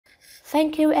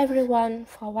Thank you everyone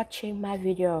for watching my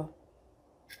video.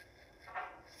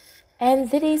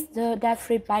 And this is the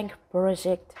DafriBank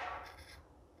project.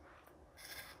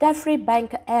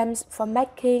 DafriBank aims for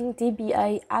making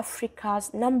DBA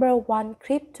Africa's #1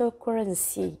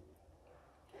 cryptocurrency.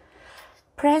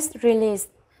 Press release.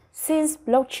 Since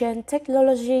blockchain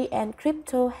technology and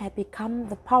crypto have become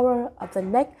the power of the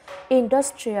next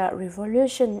industrial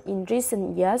revolution in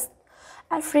recent years,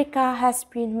 Africa has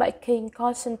been making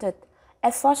concerted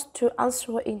efforts to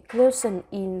ensure inclusion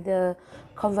in the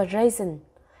conversation.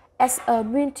 As a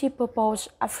multi-purpose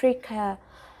African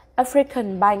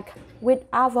bank with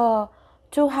over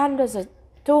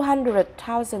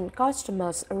 200,000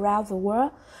 customers around the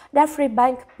world,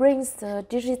 DafriBank brings the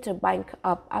Digital Bank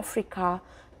of Africa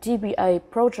 (DBA)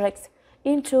 project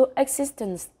into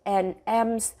existence and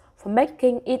aims for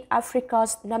making it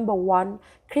Africa's #1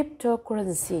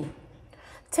 cryptocurrency.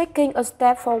 Taking a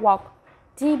step forward,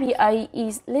 DBA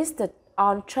is listed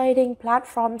on trading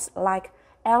platforms like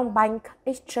Hallmark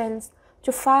Exchange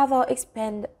to further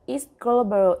expand its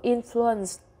global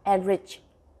influence and reach.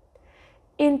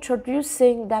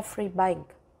 Introducing DafriBank.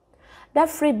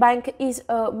 DafriBank is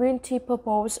a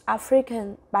multi-purpose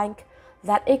African bank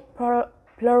that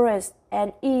explores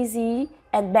an easy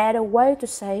and better way to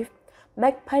save,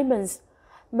 make payments,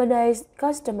 manage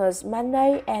customers'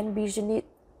 money and business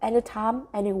anytime,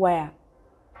 anywhere.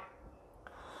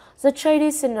 The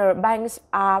traditional banks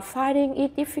are finding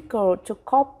it difficult to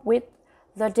cope with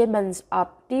the demands of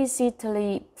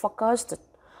digitally focused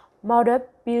modern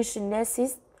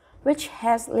businesses, which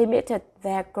has limited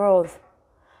their growth.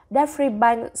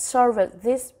 DafriBank solves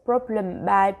this problem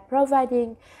by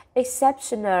providing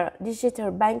exceptional digital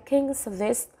banking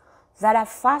services that are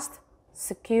fast,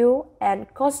 secure,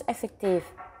 and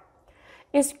cost-effective.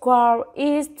 Its goal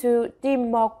is to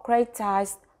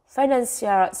democratize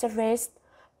financial services,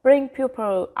 bring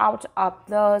people out of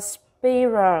the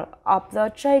spiral of the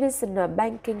traditional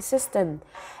banking system,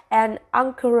 and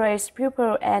encourage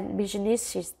people and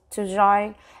businesses to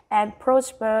join and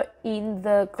prosper in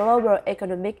the global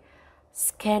economic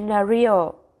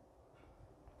scenario.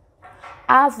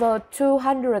 Over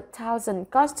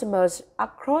 200,000 customers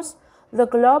across the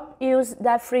globe use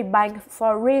DafriBank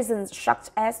for reasons such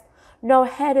as no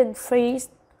hidden fees,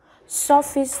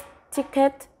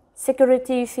 sophisticated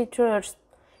security features,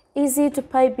 easy to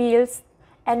pay bills,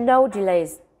 and no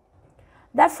delays.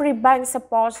 DafriBank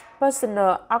supports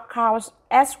personal accounts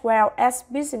as well as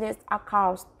business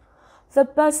accounts. The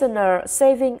personal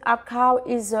saving account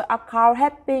is the account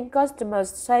helping customers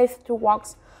save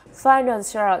towards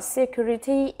financial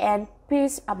security and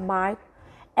peace of mind,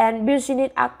 and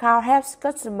business account helps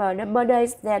customers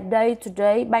manage their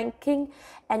day-to-day banking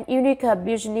and unique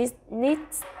business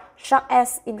needs such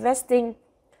as investing,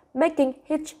 making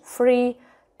hitch-free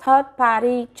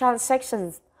third-party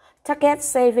transactions, target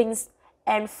savings,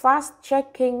 and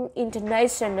fast-checking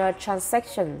international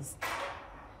transactions.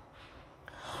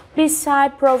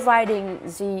 Besides providing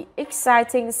the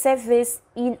exciting service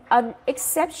in an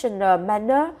exceptional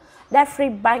manner,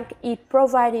 DafriBank is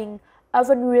providing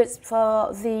avenues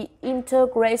for the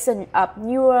integration of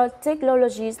newer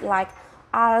technologies like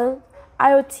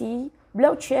IoT,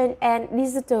 blockchain, and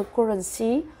digital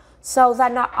currency, so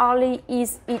that not only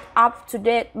is it up to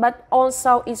date, but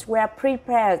also is well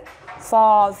prepared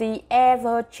for the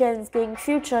ever-changing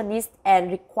future needs and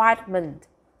requirements.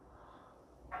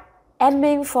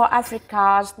 Aiming for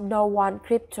Africa's #1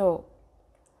 crypto.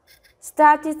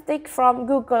 Statistics from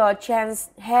Google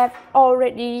Trends have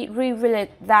already revealed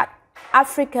that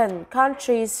African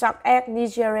countries such as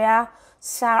Nigeria,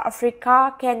 South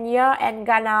Africa, Kenya, and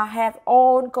Ghana have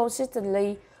all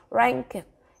consistently ranked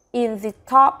in the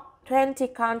top 20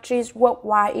 countries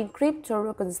worldwide in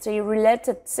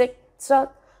cryptocurrency-related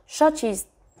searches,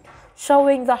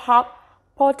 showing the hot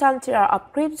potential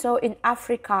of crypto in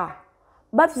Africa.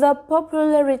 But the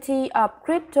popularity of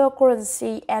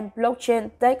cryptocurrency and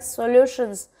blockchain tech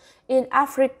solutions in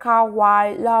Africa,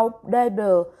 while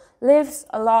laudable, leaves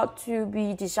a lot to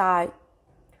be desired.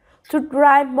 To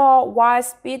drive more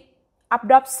widespread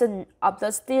adoption of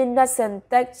the still nascent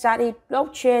tech that is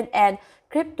blockchain and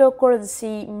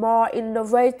cryptocurrency, more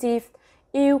innovative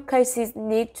use cases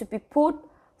need to be put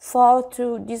forth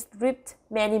to disrupt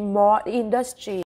many more industries.